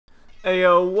Hey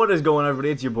yo, what is going on everybody?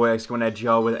 It's your boy X coming at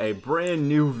y'all with a brand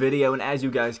new video, and as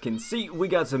you guys can see, we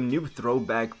got some new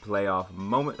throwback playoff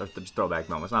moment, or just throwback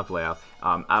moments, not playoff,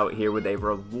 out here with a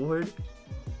reward,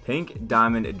 Pink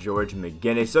Diamond George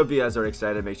Mcginnis. So if you guys are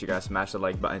excited, make sure you guys smash the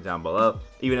like button down below.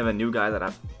 Even if a new guy that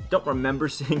I don't remember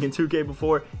seeing in 2K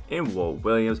before, in Walt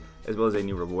Williams, as well as a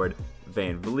new reward,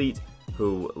 VanVleet,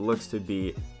 who looks to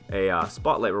be a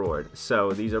spotlight reward.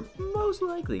 So these are most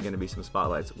likely going to be some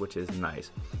spotlights, which is nice.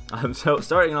 So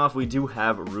starting off, we do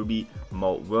have Ruby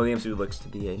Walt Williams, who looks to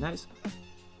be a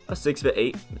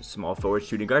 6'8" small forward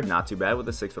shooting guard, not too bad, with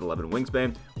a 6'11"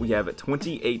 wingspan. We have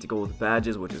 28 gold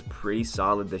badges, which is pretty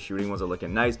solid. The shooting ones are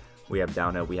looking nice. We have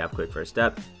downhill, we have quick first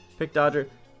step, pick dodger,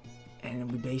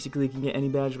 and we basically can get any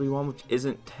badge we want, which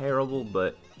isn't terrible,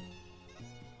 but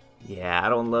yeah, I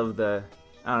don't love the,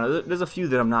 I don't know, there's a few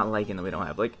that I'm not liking that we don't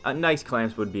have. Like, a nice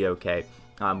clamps would be okay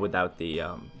without the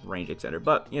range extender.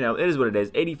 But, you know, it is what it is.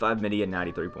 85 midi and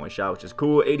 93-point shot, which is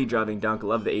cool. 80 driving dunk.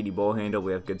 Love the 80 ball handle.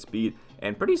 We have good speed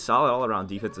and pretty solid all-around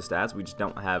defensive stats. We just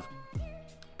don't have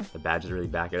the badges to really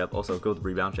back it up. Also, good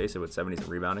rebound chaser with 70s and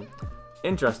rebounding.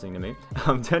 Interesting to me.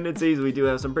 Tendencies, we do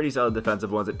have some pretty solid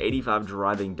defensive ones. An 85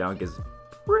 driving dunk is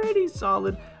pretty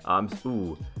solid.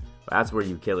 Ooh. That's where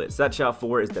you kill it. Set shot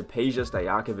 4 is the Peja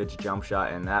Stojakovic jump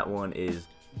shot, and that one is,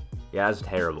 yeah, it's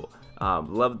terrible.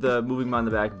 Love the moving behind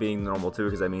the back being normal too,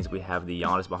 because that means we have the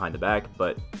Giannis behind the back,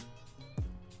 but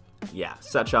yeah,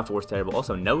 set shot 4 is terrible.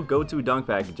 Also, no go-to dunk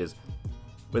packages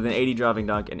with an 80 driving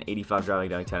dunk and 85 driving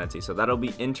dunk tendency, so that'll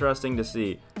be interesting to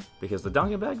see, because the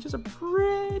dunking packages are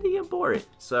pretty important.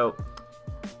 So,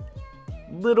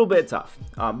 little bit tough.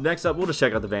 Next up, we'll just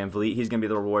check out the VanVleet. He's going to be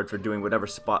the reward for doing whatever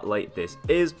spotlight this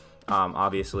is.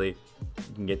 Obviously,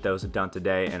 you can get those done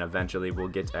today, and eventually we'll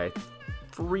get a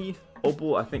free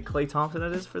opal. I think Klay Thompson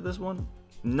it is for this one.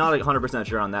 Not 100%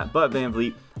 sure on that, but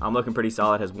VanVleet, looking pretty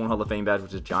solid. Has one Hall of Fame badge,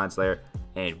 which is Giant Slayer,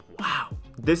 and wow,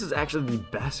 this is actually the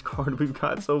best card we've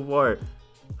got so far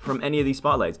from any of these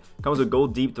spotlights. Comes with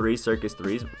gold deep 3s, circus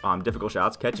 3s, difficult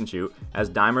shots, catch and shoot, as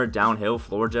dimer, downhill,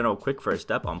 floor general, quick first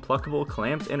step, unpluckable,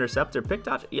 clamps, interceptor, pick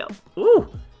dodge. Yo, ooh,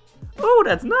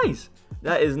 that's nice.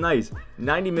 That is nice.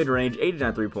 90 mid-range,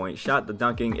 89 3-point shot. The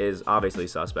dunking is obviously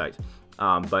suspect,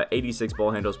 but 86 ball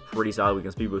handles pretty solid. We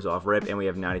can speed boost off rip, and we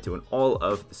have 92 in all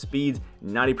of the speeds.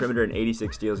 90 perimeter and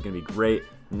 86 steal is going to be great.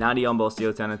 90 on ball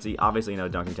steal tendency, obviously no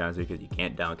dunking tendency because you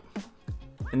can't dunk.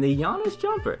 And the Giannis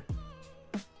jumper.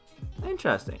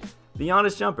 Interesting. The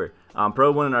Giannis jumper.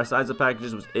 Pro 1 in our size of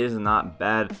packages is not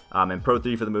bad. And Pro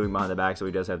 3 for the moving behind the back, so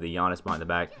he does have the Giannis behind the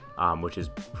back, which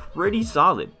is pretty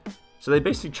solid. So they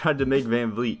basically tried to make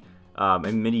VanVleet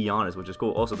and mini Giannis, which is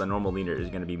cool. Also, the normal leaner is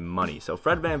going to be money. So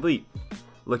Fred VanVleet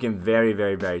looking very,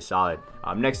 very, very solid.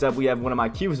 Next up, we have one of my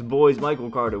cutest boys,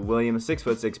 Michael Cardw Williams,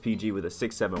 6'6" PG with a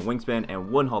 6'7" wingspan and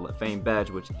one Hall of Fame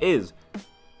badge, which is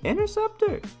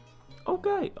Interceptor.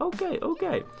 Okay.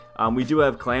 We do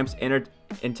have clamps,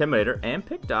 intimidator, and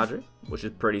pick dodger, which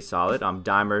is pretty solid.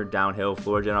 Dimer, downhill,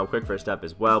 floor general, quick first step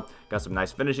as well. Got some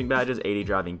nice finishing badges, 80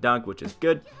 driving dunk, which is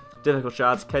good. Difficult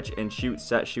shots, catch and shoot,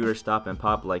 set shooter, stop and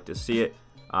pop. Like to see it.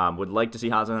 Would like to see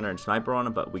hot zone hunter and sniper on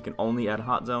him, but we can only add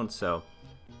hot zone, so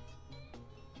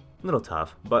a little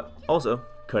tough. But also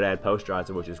could add post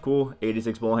riser, which is cool.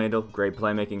 86 ball handle, great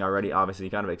playmaking already. Obviously,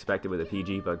 kind of expected with a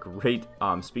PG, but great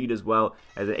speed as well.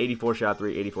 As an 84 shot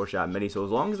 3, 84 shot midi. So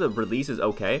as long as the release is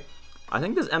okay, I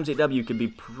think this MCW could be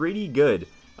pretty good.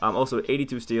 Also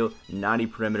 82 steal, 90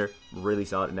 perimeter, really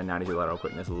solid, and then 92 lateral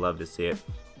quickness. Love to see it.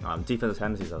 Defensive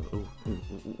tendencies,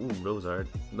 those are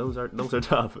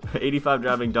tough. 85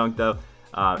 driving dunk though,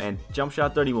 and jump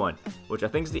shot 31, which I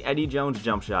think is the Eddie Jones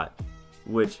jump shot,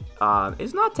 which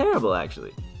is not terrible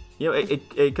actually. You know,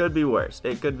 it could be worse.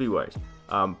 It could be worse.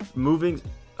 Moving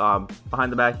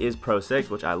behind the back is Pro 6,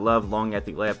 which I love. Long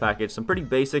athlete layup package, some pretty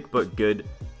basic but good,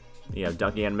 you know,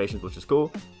 dunking animations, which is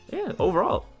cool. Yeah,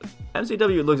 overall,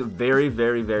 MCW looks very,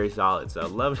 very, very solid. So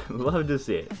love to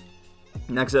see it.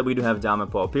 Next up, we do have Diamond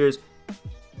Paul Pierce,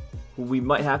 who we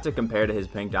might have to compare to his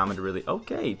pink diamond to really.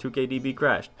 Okay, 2KDB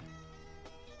crashed.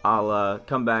 I'll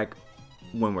come back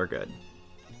when we're good.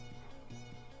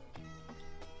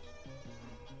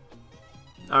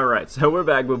 Alright, so we're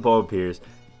back with Paul Pierce.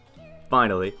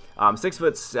 Finally.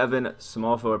 6'7",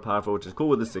 small forward, power forward, which is cool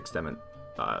with the 6'10"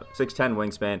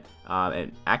 wingspan.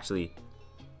 And actually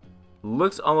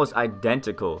looks almost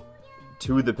identical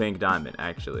to the pink diamond,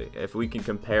 actually. If we can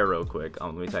compare real quick,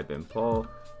 let me type in Paul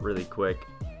really quick.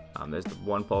 There's the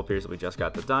one Paul Pierce that we just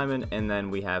got the diamond, and then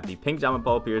we have the pink diamond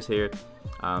Paul Pierce here.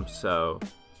 So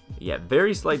yeah,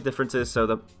 very slight differences. So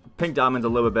the pink diamond's a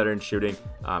little bit better in shooting,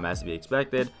 as to be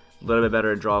expected. A little bit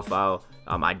better in draw foul.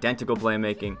 Identical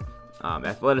playmaking.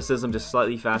 Athleticism, just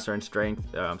slightly faster in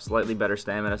strength, slightly better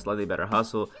stamina, slightly better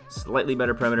hustle, slightly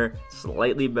better perimeter,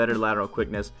 slightly better lateral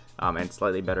quickness, and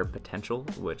slightly better potential,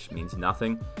 which means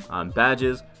nothing.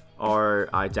 Badges are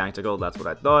identical, that's what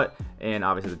I thought, and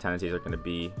obviously the tendencies are going to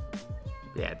be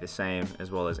the same, as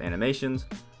well as animations,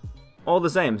 all the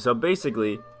same. So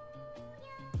basically,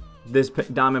 this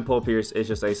Diamond Pole Pierce is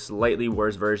just a slightly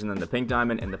worse version than the Pink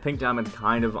Diamond, and the Pink Diamond's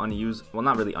kind of unusable. Well,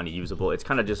 not really unusable. It's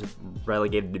kind of just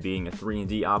relegated to being a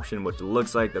 3&D option, which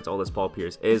looks like that's all this Pole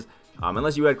Pierce is.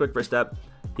 Unless you add Quick First Step,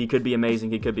 he could be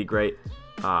amazing. He could be great.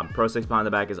 Pro 6 behind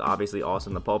the back is obviously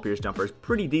awesome. The Pole Pierce jumper is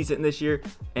pretty decent this year,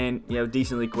 and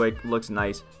decently quick, looks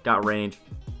nice, got range.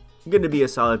 Going to be a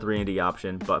solid 3&D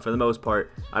option, but for the most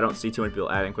part, I don't see too many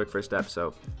people adding Quick First Step,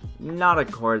 so not a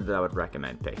card that I would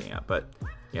recommend picking up. But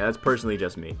yeah, that's personally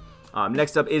just me.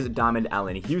 Next up is Diamond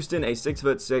Allan Houston, a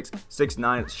 6'6",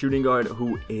 6'9" shooting guard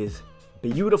who is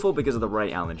beautiful because of the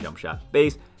right Allan jump shot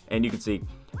base. And you can see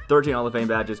 13 Hall of Fame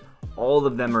badges. All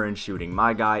of them are in shooting.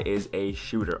 My guy is a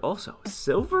shooter. Also,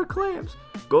 silver clamps.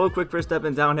 Gold Quick First Step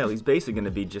and downhill. He's basically going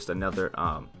to be just another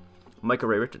Michael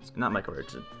Ray Richardson. Not Michael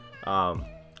Richardson.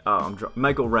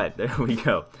 Michael Red. There we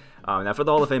go. Now for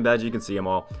the Hall of Fame badges, you can see them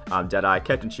all. Deadeye,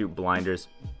 Catch and Shoot, Blinders,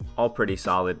 all pretty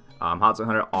solid. Hot Zone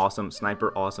Hunter, awesome.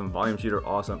 Sniper, awesome. Volume Shooter,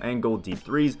 awesome. And Gold Deep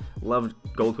Threes. Loved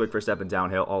Gold Quick First Step and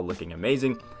downhill, all looking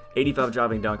amazing. 85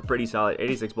 driving dunk, pretty solid.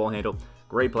 86 ball handle,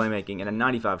 great playmaking, and a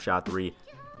 95 shot 3.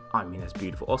 I mean, that's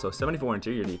beautiful. Also, 74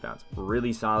 interior defense,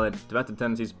 really solid. Defensive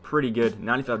tendencies, pretty good.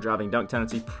 95 driving dunk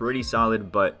tendency, pretty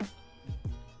solid, but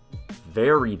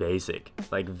very basic.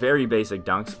 Like, very basic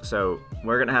dunks. So,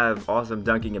 we're going to have awesome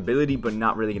dunking ability, but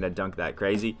not really going to dunk that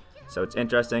crazy. So, it's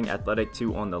interesting. Athletic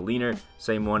 2 on the leaner.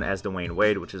 Same one as Dwayne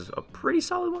Wade, which is a pretty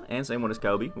solid one. And same one as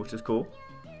Kobe, which is cool.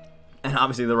 And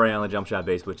obviously, the Ray Allen jump shot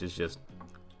base, which is just,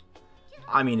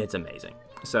 I mean, it's amazing.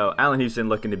 So, Allan Houston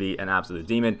looking to be an absolute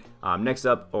demon. Next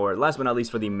up, or last but not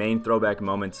least for the main throwback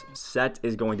moments set,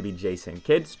 is going to be Jason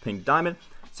Kidd's Pink Diamond.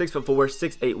 6'4",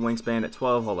 6'8" wingspan,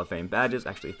 12 Hall of Fame badges,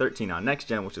 actually 13 on Next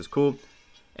Gen, which is cool.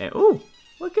 And, ooh,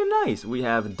 looking nice. We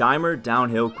have Dimer,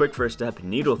 Downhill, Quick First Step,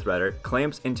 Needle Threader,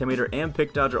 Clamps, Intimidator, and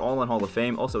Pick Dodger all in Hall of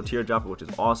Fame. Also Teardropper, which is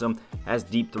awesome. Has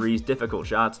Deep Threes, Difficult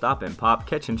Shots, Stop and Pop,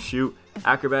 Catch and Shoot,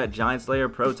 Acrobat, Giant Slayer,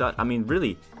 Pro Touch. I mean,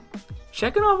 really,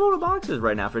 checking off all the boxes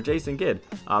right now for Jason Kidd.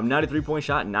 93-point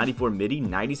shot, 94 midi,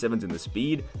 97's in the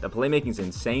speed. The playmaking's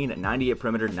insane. 98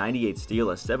 perimeter, 98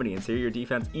 steal, a 70 interior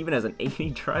defense, even has an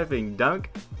 80 driving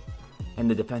dunk. And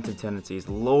the defensive tendencies,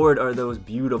 Lord, are those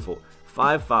beautiful.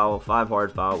 5 foul, 5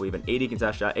 hard foul. We have an 80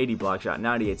 contest shot, 80 block shot,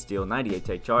 98 steal, 98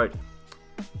 take charge.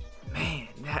 Man,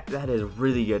 that is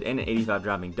really good. And an 85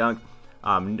 driving dunk.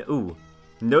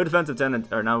 No defensive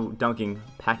tendency, or no dunking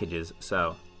packages,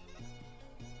 so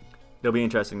it'll be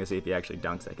interesting to see if he actually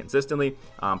dunks that consistently.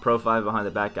 Pro 5 behind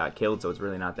the back got killed, so it's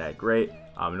really not that great.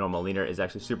 Normal leaner is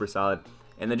actually super solid.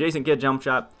 And the Jason Kidd jump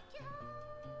shot,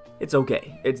 it's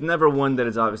okay. It's never one that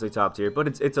is obviously top tier, but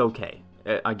it's okay.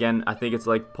 Again, I think it's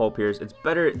like Pole Pierce. It's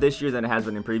better this year than it has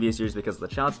been in previous years because of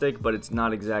the shot stick, but it's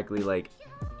not exactly like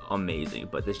amazing.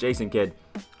 But this Jason Kidd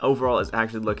overall is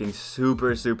actually looking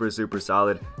super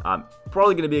solid.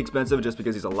 Probably going to be expensive just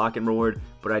because he's a lock-in reward,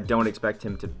 but I don't expect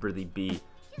him to really be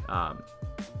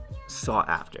sought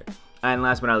after. And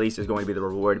last but not least is going to be the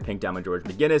reward, Pink Diamond George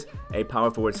Mcginnis, a power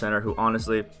forward center who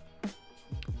honestly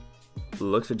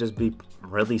looks to just be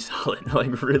really solid,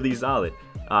 like really solid.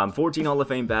 14 Hall of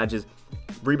Fame badges,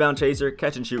 rebound chaser,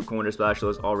 catch and shoot, corner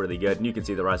specialist, all really good. And you can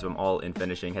see the rest of them all in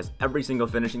finishing. Has every single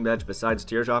finishing badge besides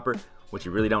Teardropper, which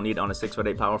you really don't need on a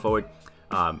 6'8" power forward.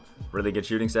 Really good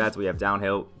shooting stats. We have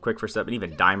downhill, quick first step, and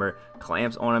even dimer.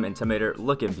 Clamps on him, intimidator,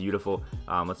 looking beautiful.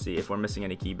 Let's see if we're missing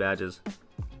any key badges.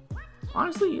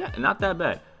 Honestly, yeah, not that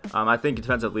bad. I think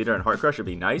defensive leader and heart crush would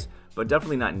be nice, but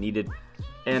definitely not needed.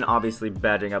 And obviously,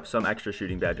 badging up some extra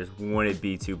shooting badges wouldn't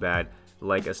be too bad,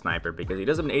 like a sniper, because he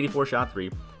does have an 84 shot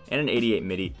 3 and an 88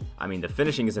 midi. I mean, the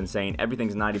finishing is insane.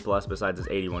 Everything's 90 plus besides his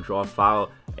 81 draw, foul,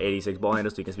 86 ball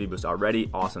handle, so you can speed boost already.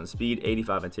 Awesome speed,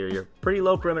 85 interior, pretty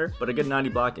low perimeter, but a good 90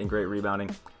 block and great rebounding.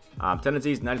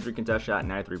 Tendencies, 93 contest shot,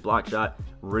 93 block shot,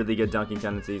 really good dunking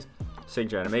tendencies.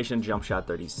 Signature animation, jump shot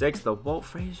 36, the Walt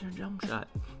Frazier jump shot,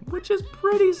 which is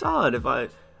pretty solid if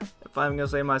I'm gonna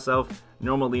say myself.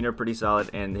 Normal leaner, pretty solid,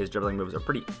 and his dribbling moves are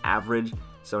pretty average,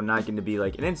 so not going to be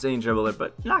like an insane dribbler,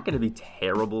 but not going to be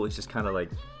terrible. It's just kind of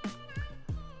like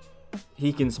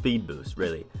he can speed boost,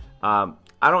 really. I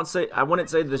wouldn't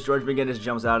say this George Mcginnis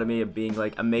jumps out at me of being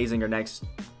like amazing or next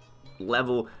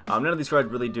level. None of these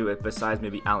cards really do it, besides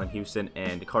maybe Allan Houston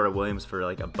and Cardw Williams for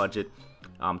like a budget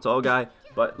tall guy.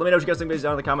 But let me know what you guys think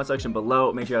down in the comment section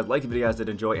below. Make sure you guys like the video, guys did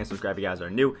enjoy, and subscribe if you guys are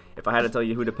new. If I had to tell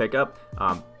you who to pick up,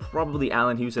 probably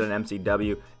Allan, Houston, and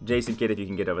MCW. Jason Kidd if you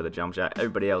can get over the jump shot.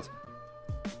 Everybody else,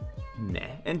 nah.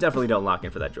 And definitely don't lock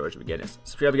in for that George Mcginnis.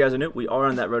 Subscribe if you guys are new. We are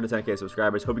on that road to 10K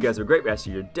subscribers. Hope you guys have a great rest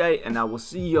of your day, and I will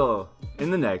see y'all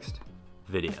in the next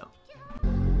video.